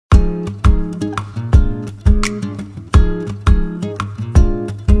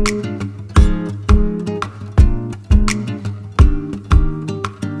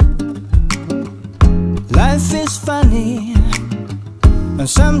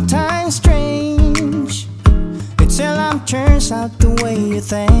sometimes strange. It seldom turns out the way you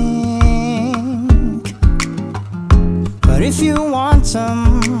think. But if you want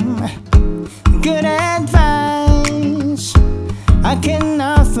some good advice, I can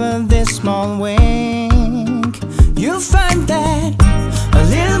offer this small wink. You'll find that a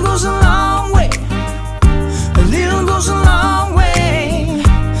little goes a long way. A little goes a long way.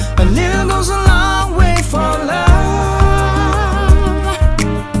 A little goes a long way for love.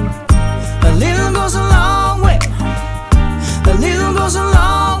 A little goes a long way. A little goes a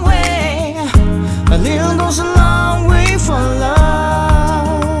long way. A little goes a long way for love.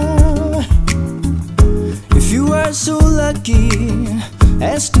 If you are so lucky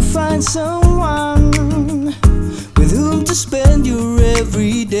as to find someone with whom to spend your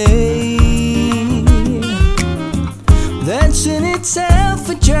everyday, that's in itself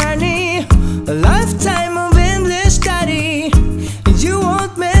a journey, a lifetime of endless study, and you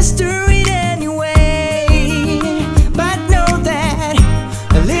won't master it anyway. But know that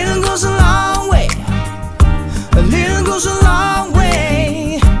a little goes a long way. A little goes a long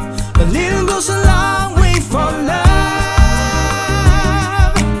way. A little goes a long way for love.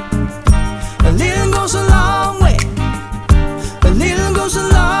 A little goes a long way. A little goes a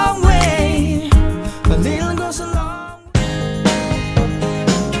long way. A little goes a long way.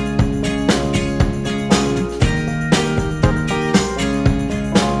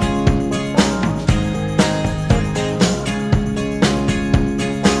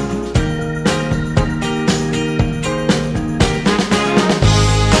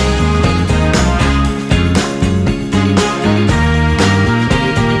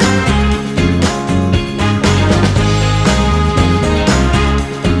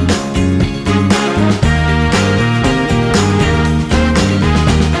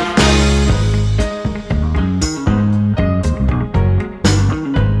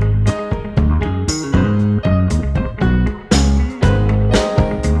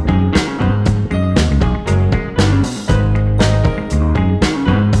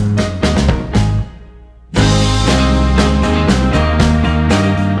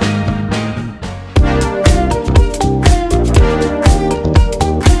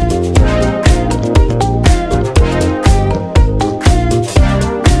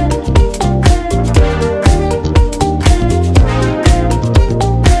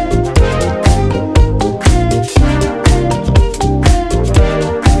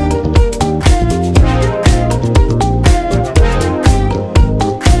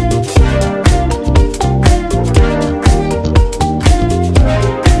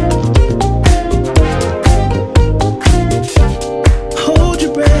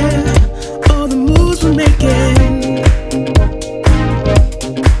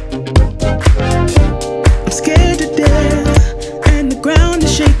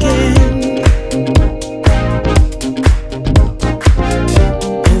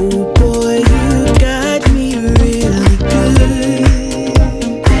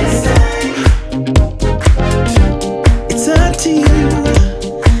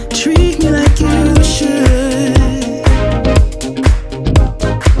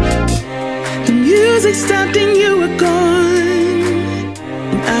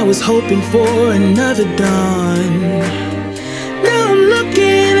 Hoping for another dawn. Now I'm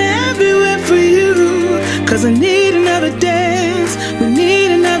looking everywhere for you, 'cause I need another dance. We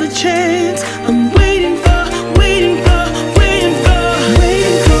need another chance. I'm waiting for, waiting for, waiting for,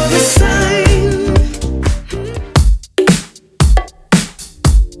 waiting for the sign.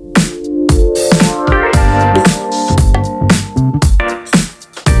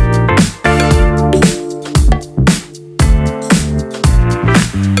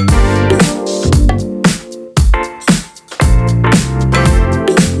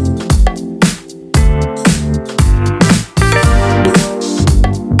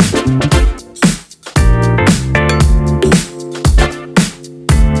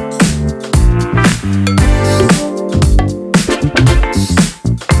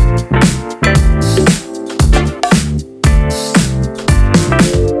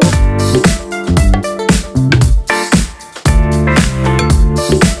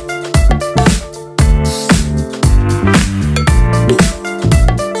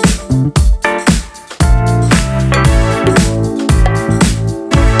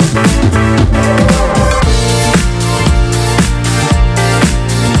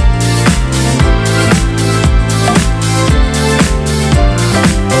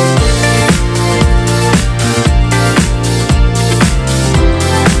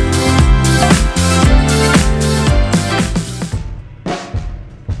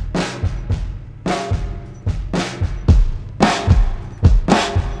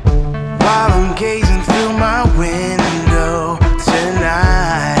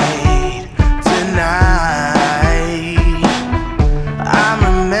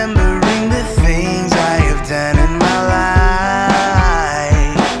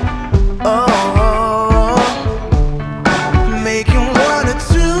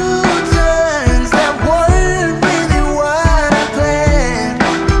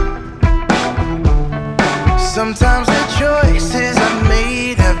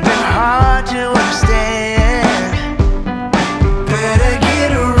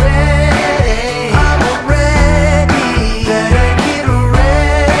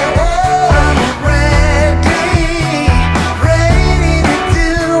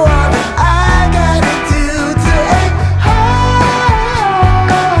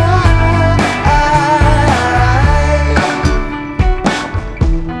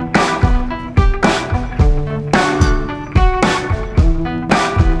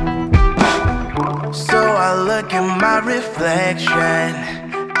 look at my reflection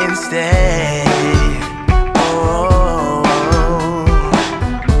instead. Oh,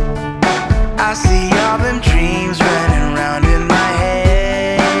 I see all them dreams